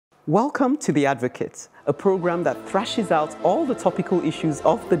Welcome to The Advocate, a program that thrashes out all the topical issues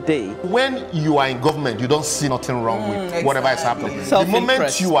of the day. When you are in government, you don't see nothing wrong with whatever is happening. The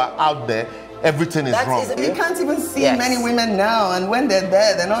moment you are out there, everything is wrong. You can't even see many women now, and when they're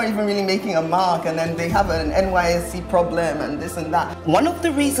there, they're not even really making a mark, and then they have an NYSC problem and this and that. One of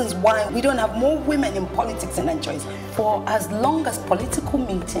the reasons why we don't have more women in politics in Nigeria is for as long as political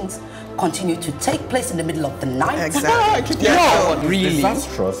meetings continue to take place in the middle of the night. Exactly. Really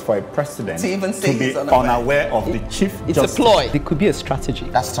disastrous for a president to even say to be unaware of the chief It's justice. a ploy. It could be a strategy.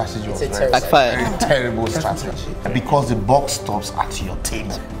 That strategy was Backfired. very terrible strategy. Because the buck stops at your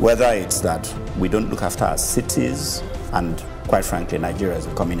table. Whether it's that we don't look after our cities, and quite frankly, Nigeria is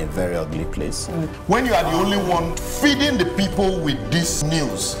becoming a very ugly place. When you are the only one feeding the people with this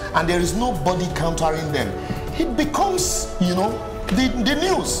news, and there is nobody countering them, it becomes, the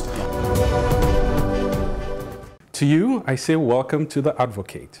news. To you, I say welcome to The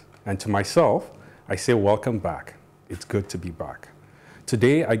Advocate. And to myself, I say welcome back. It's good to be back.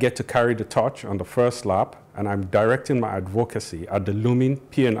 Today, I get to carry the torch on the first lap, and I'm directing my advocacy at the looming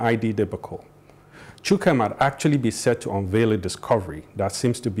P&ID debacle. Chuka might actually be set to unveil a discovery that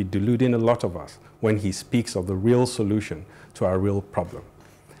seems to be deluding a lot of us when he speaks of the real solution to our real problem.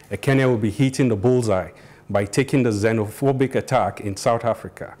 Kenya will be hitting the bullseye by taking the xenophobic attack in South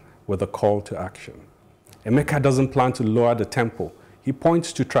Africa with a call to action. Emeka doesn't plan to lower the tempo. He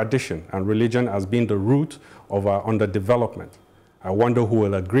points to tradition and religion as being the root of our underdevelopment. I wonder who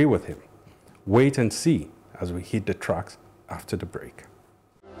will agree with him. Wait and see as we hit the tracks after the break.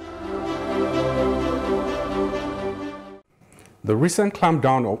 The recent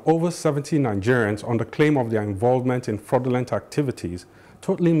clampdown of over 70 Nigerians on the claim of their involvement in fraudulent activities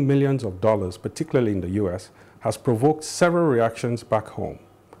totaling millions of dollars, particularly in the US, has provoked several reactions back home.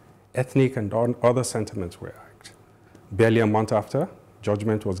 Ethnic and other sentiments were raised. Barely a month after,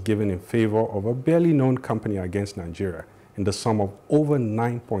 judgment was given in favor of a barely known company against Nigeria in the sum of over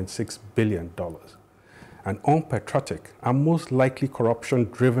 $9.6 billion. An unpatriotic and most likely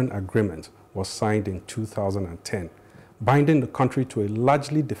corruption-driven agreement was signed in 2010, binding the country to a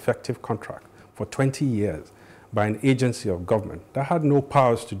largely defective contract for 20 years by an agency of government that had no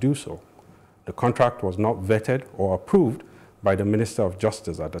powers to do so. The contract was not vetted or approved by the Minister of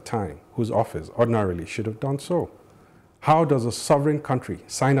Justice at the time, whose office ordinarily should have done so. How does a sovereign country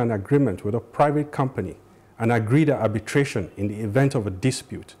sign an agreement with a private company and agree that arbitration in the event of a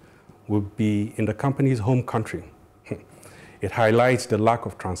dispute will be in the company's home country? It highlights the lack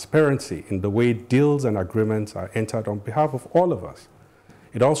of transparency in the way deals and agreements are entered on behalf of all of us.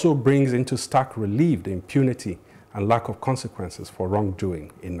 It also brings into stark relief the impunity and lack of consequences for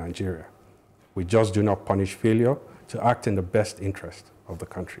wrongdoing in Nigeria. We just do not punish failure to act in the best interest of the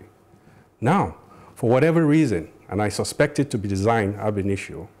country. Now, for whatever reason, and I suspect it to be design ab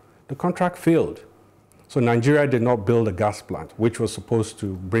initio, the contract failed. So Nigeria did not build a gas plant, which was supposed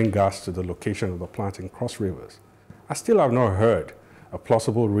to bring gas to the location of the plant in Cross Rivers. I still have not heard a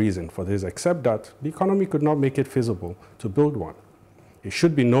plausible reason for this, except that the economy could not make it feasible to build one. It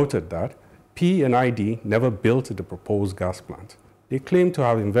should be noted that P&ID never built the proposed gas plant. They claim to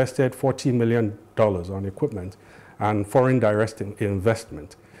have invested $40 million on equipment and foreign direct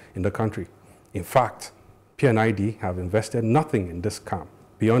investment in the country. In fact, P&ID have invested nothing in this scam,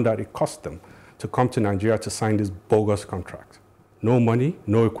 beyond that it cost them to come to Nigeria to sign this bogus contract. No money,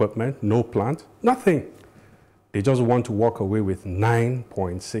 no equipment, no plant, nothing. They just want to walk away with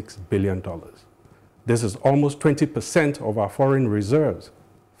 $9.6 billion. This is almost 20% of our foreign reserves.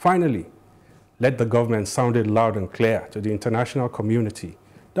 Finally, let the government sound it loud and clear to the international community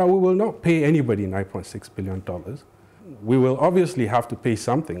that we will not pay anybody $9.6 billion. We will obviously have to pay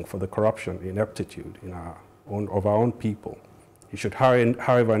something for the corruption, ineptitude of our own people. It should,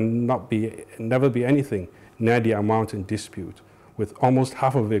 however, never be anything near the amount in dispute, with almost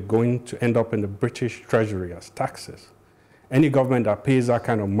half of it going to end up in the British Treasury as taxes. Any government that pays that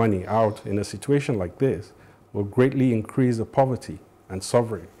kind of money out in a situation like this will greatly increase the poverty and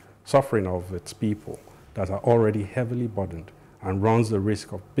suffering of its people that are already heavily burdened, and runs the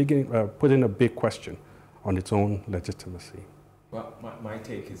risk of putting a big question on its own legitimacy. Well, my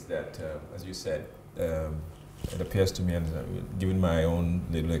take is that, as you said, it appears to me, and given my own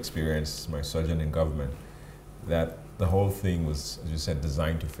little experience, my sojourn in government, that the whole thing was, as you said,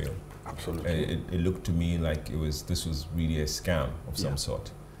 designed to fail. Absolutely. It looked to me like this was really a scam of some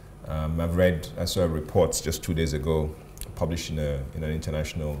sort. I saw reports just 2 days ago published in an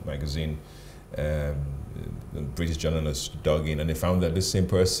international magazine. The British journalists dug in and they found that this same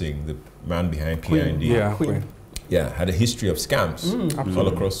person, the man behind P&ID, had a history of scams all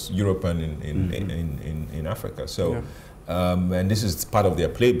across Europe and in Africa. So and this is part of their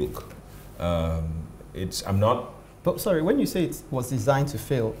playbook. I'm not. But sorry, when you say it was designed to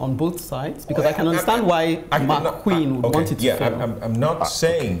fail on both sides, because I can understand why McQueen would want it to fail. I'm not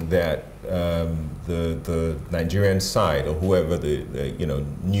saying that the Nigerian side or whoever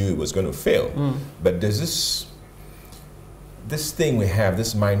knew it was going to fail, but there's this thing we have,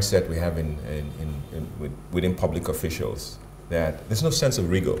 this mindset we have within public officials, that there's no sense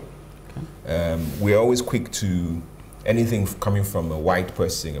of rigor. Okay. We're always quick to anything coming from a white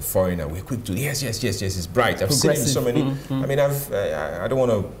person, a foreigner, we're quick to yes, it's bright. I've seen so many. I mean, I don't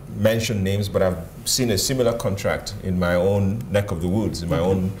want to mention names, but I've seen a similar contract in my own neck of the woods, in my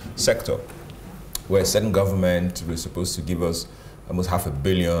own sector, where a certain government was supposed to give us almost $500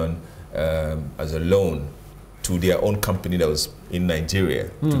 million as a loan to their own company that was in Nigeria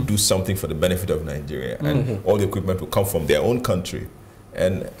to do something for the benefit of Nigeria, and all the equipment will come from their own country.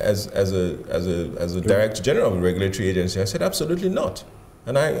 And as a director general of a regulatory agency, I said absolutely not,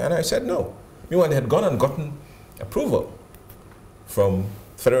 and I said no. Meanwhile, they had gone and gotten approval from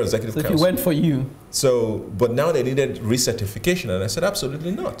Federal Executive Council. So it went for you. So, but now they needed recertification, and I said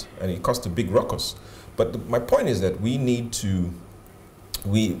absolutely not, and it cost a big ruckus. But my point is that we need to.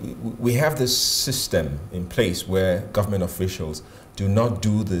 We have this system in place where government officials do not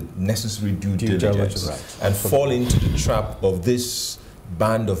do the necessary due diligence and fall into the trap of this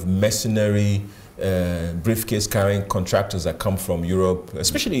band of mercenary briefcase carrying contractors that come from Europe,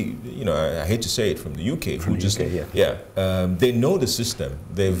 especially, I hate to say it, from the UK, from who just they know the system.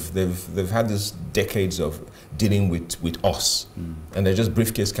 They've had this decades of dealing with us, and they're just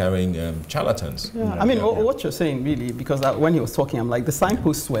briefcase carrying charlatans. I mean, what you're saying really, because when he was talking, I'm like, the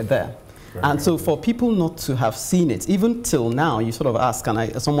signposts were there. And so for people not to have seen it, even till now, you sort of ask,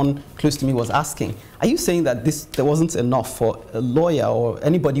 and someone close to me was asking, are you saying that there wasn't enough for a lawyer or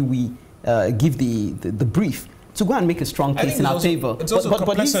anybody we give the brief to go and make a strong case in our favor? It's also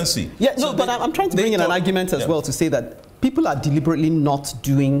complacency. But I'm trying to bring in an argument as well to say that people are deliberately not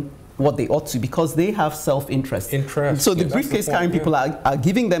doing what they ought to because they have self-interest. So the briefcase carrying people are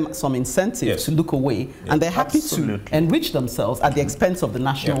giving them some incentive to look away, and they're happy to enrich themselves at the expense of the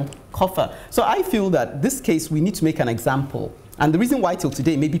national coffer. So I feel that this case, we need to make an example. And the reason why till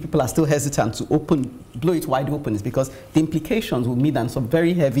today maybe people are still hesitant to blow it wide open is because the implications will mean that some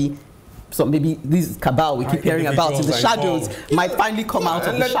very heavy, so maybe this cabal we keep hearing about in the shadows might finally come out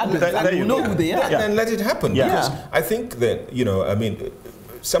of the shadows, and we know who they are. And let it happen. Because I think that, I mean,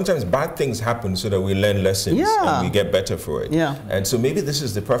 sometimes bad things happen so that we learn lessons and we get better for it. And so maybe this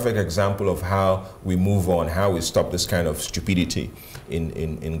is the perfect example of how we move on, how we stop this kind of stupidity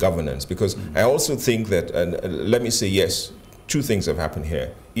in governance. Because I also think that, and let me say, yes, two things have happened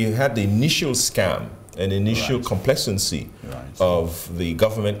here. You had the initial scam and initial complacency of the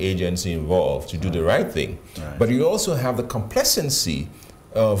government agency involved to do the right thing. But you also have the complacency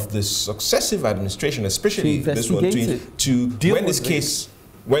of the successive administration, especially this one, to when this case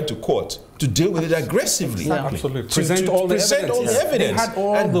went to court, to deal with it aggressively. Absolutely. To present all the evidence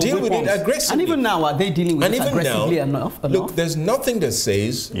and deal with it aggressively. And even now, are they dealing with it aggressively enough? Look, there's nothing that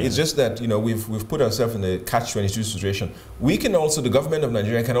says, it's just that, we've put ourselves in a catch-22 situation. We can also, the government of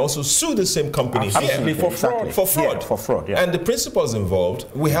Nigeria can also sue the same company for fraud. For fraud. And the principals involved,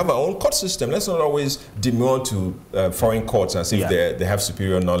 we have our own court system. Let's not always demur to foreign courts as if they have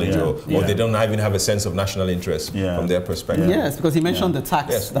superior knowledge or they don't even have a sense of national interest from their perspective. Yes, because he mentioned the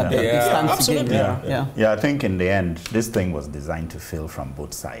tax that they stand absolutely. I think in the end, this thing was designed to fail from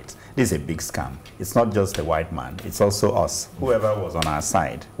both sides. This is a big scam. It's not just the white man, it's also us. Whoever was on our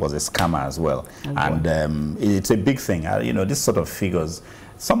side was a scammer as well. And it's a big thing. This sort of figures,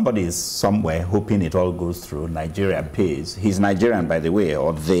 somebody is somewhere hoping it all goes through. Nigeria pays. He's Nigerian, by the way,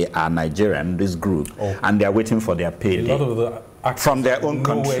 or they are Nigerian, this group, and they're waiting for their payday. A lot of the from their own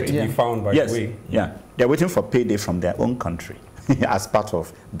country. Nowhere to be found, by the way. They're waiting for payday from their own country as part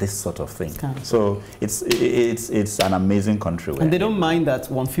of this sort of thing. So it's an amazing country. And they don't mind that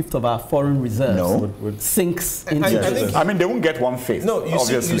 1/5 of our foreign reserves sinks into this. I mean, they won't get 1/5. No,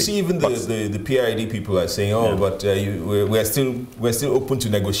 you see even the P&ID people are saying, but we're still open to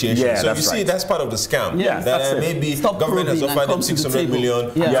negotiation. So you see, that's part of the scam. That maybe government has offered them 600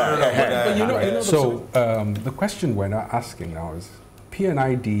 million. So the question we're not asking now is,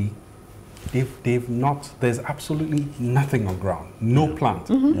 P&ID, they've not, there's absolutely nothing on ground, no plant,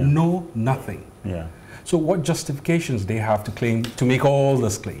 no nothing. So what justifications they have to claim, to make all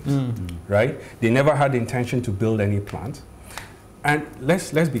these claims, right? They never had the intention to build any plant. And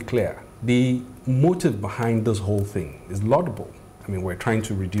let's be clear, the motive behind this whole thing is laudable. I mean, we're trying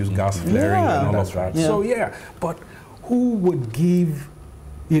to reduce gas flaring and all of that. So but who would give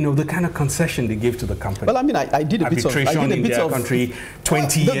the kind of concession they gave to the company. Well, I mean, I did a bit of... Arbitration in their country,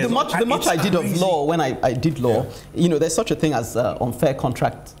 20 years. The much I did of law, when I did law, there's such a thing as Unfair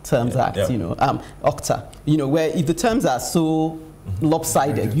Contract Terms Act, OCTA, where if the terms are so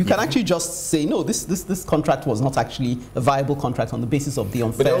lopsided, you can actually just say, no, this contract was not actually a viable contract on the basis of the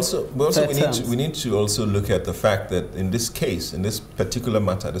unfair we need to also look at the fact that in this case, in this particular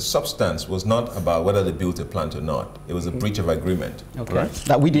matter, the substance was not about whether they built a plant or not. It was a breach of agreement. Okay. Right?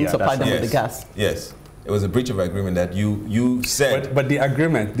 That we didn't supply them with the gas. Yes. It was a breach of agreement that you said. But the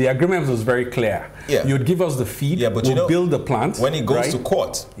agreement was very clear. Yeah. You'd give us the feed, we'll build the plant. When it goes to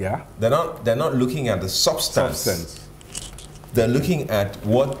court, they're not looking at the substance. They're looking at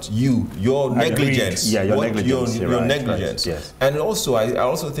what your negligence. Yeah, your negligence. Your negligence. Right, yes. And also, I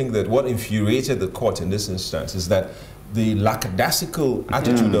also think that what infuriated the court in this instance is that the lackadaisical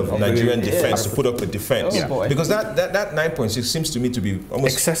attitude of Nigerian defense to put up a defense. Because that 9.6 seems to me to be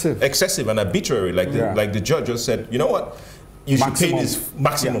almost excessive and arbitrary. Like the judge just said, you know what? You should pay this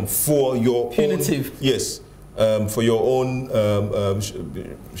maximum for your punitive. For your own,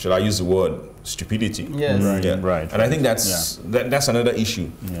 shall I use the word, stupidity? Yes. Right. And I think that's another issue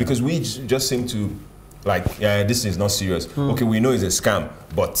because we just seem to this is not serious. Okay, we know it's a scam,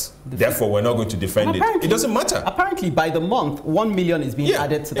 but therefore we're not going to defend it. It doesn't matter. Apparently, by the month, 1 million is being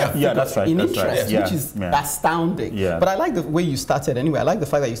added to that figure that's right, in interest, which is astounding. But I like the way you started anyway. I like the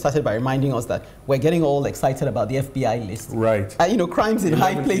fact that you started by reminding us that we're getting all excited about the FBI list. Right. Crimes in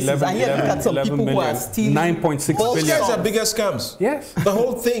high places. And yet look at some people who are stealing 9.6 billion. Those guys are bigger scams. Yes. The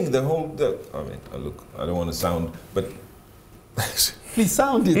whole thing, I mean, look, I don't want to sound, but... Please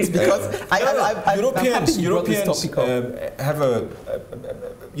sound it, because Europeans have a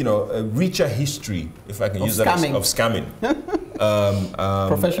richer history, if I can use that, of scamming.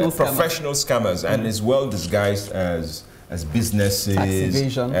 Professional scammers, and it's well disguised as businesses. Tax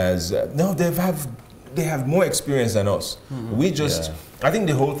evasion. They have more experience than us. We just... I think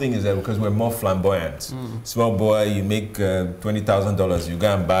the whole thing is that because we're more flamboyant. Small boy, you make $20,000, you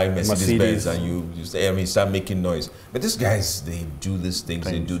go and buy Mercedes-Benz and you start making noise. But these guys, they do these things,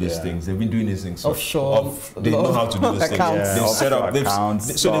 they do these things. They've been doing these things. Offshore. They know how to do these things. They've set up,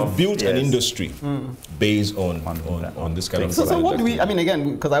 they've built an industry based on this kind of So what do we, I mean,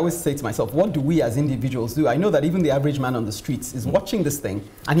 again, because I always say to myself, what do we as individuals do? I know that even the average man on the streets is watching this thing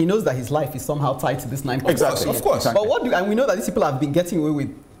and he knows that his life is somehow tied to this 9.6 Exactly, of course. But and we know that these people have been getting away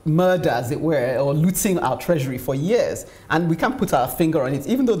with murder, as it were, or looting our treasury for years, and we can't put our finger on it,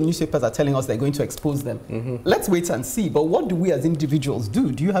 even though the newspapers are telling us they're going to expose them. Let's wait and see. But what do we as individuals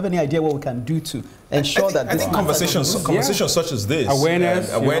do? Do you have any idea what we can do to ensure that this conversations such as this,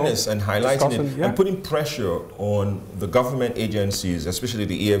 awareness and highlighting it, and putting pressure on the government agencies, especially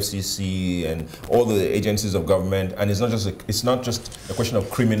the EFCC and all the agencies of government, and it's not just a question of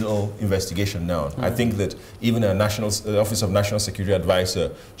criminal investigation now. I think that even a Office of National Security Advisor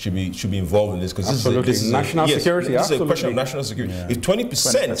should be involved in this, because this is national security. This is a question of national security. If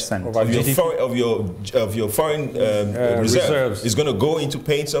 20% of your foreign reserves is going to go into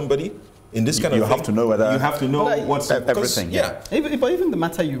paying somebody in this kind of thing, have to know whether you have to know what's everything. But even the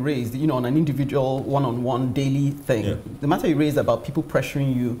matter you raised, on an individual, one-on-one, daily thing, the matter you raised about people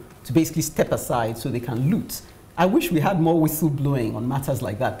pressuring you to basically step aside so they can loot. I wish we had more whistleblowing on matters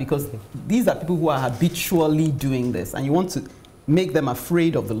like that, because these are people who are habitually doing this, and you want to make them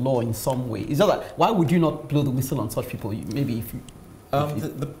afraid of the law in some way. It's just like, why would you not blow the whistle on such people? Maybe if you...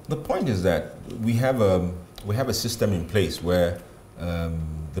 The point is that we have a system in place where,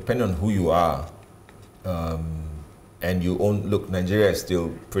 depending on who you are, and you own... Look, Nigeria is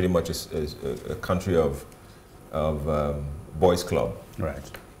still pretty much a country of boys' club.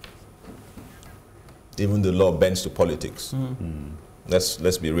 Right. Even the law bends to politics.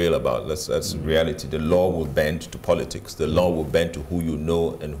 Let's be real about it. That's reality. The law will bend to politics. The law will bend to who you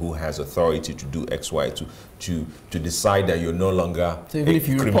know and who has authority to do X, Y, to decide that you're no longer So even if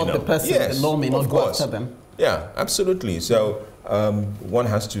you criminal. report the person, the law may not go after them. Yeah, absolutely. So one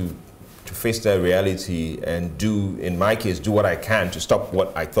has to face that reality and in my case, do what I can to stop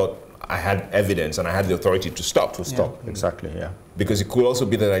what I thought I had evidence and I had the authority to stop. Exactly, Because it could also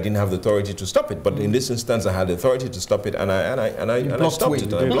be that I didn't have the authority to stop it, but in this instance, I had the authority to stop it, and I stopped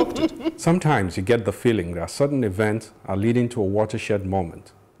it. And I blocked it. Sometimes you get the feeling that certain events are leading to a watershed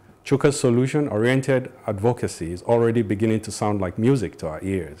moment. Chuka's solution-oriented advocacy is already beginning to sound like music to our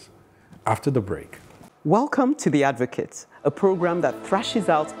ears. After the break. Welcome to The Advocate, a program that thrashes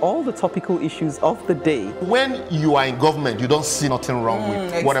out all the topical issues of the day. When you are in government, you don't see nothing wrong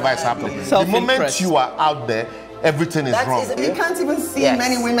with whatever is happening. The moment you are out there, everything is wrong. You can't even see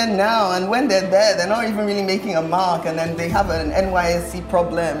many women now, and when they're there, they're not even really making a mark, and then they have an NYSC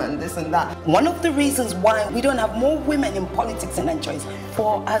problem and this and that. One of the reasons why we don't have more women in politics in Nigeria is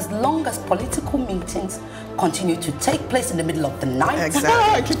for as long as political meetings continue to take place in the middle of the night.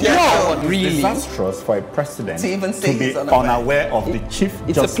 Exactly. Really disastrous for a president to even say to be unaware of the chief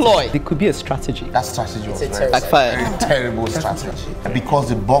justice. It's a ploy. It could be a strategy. That strategy was very terrible strategy. Because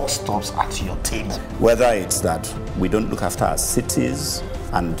the buck stops at your table. Whether it's that we don't look after our cities,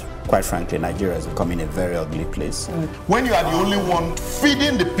 and quite frankly, Nigeria is becoming a very ugly place. When you are the only one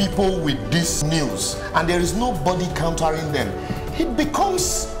feeding the people with this news, and there is nobody countering them, it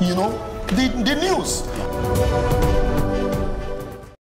becomes, the news.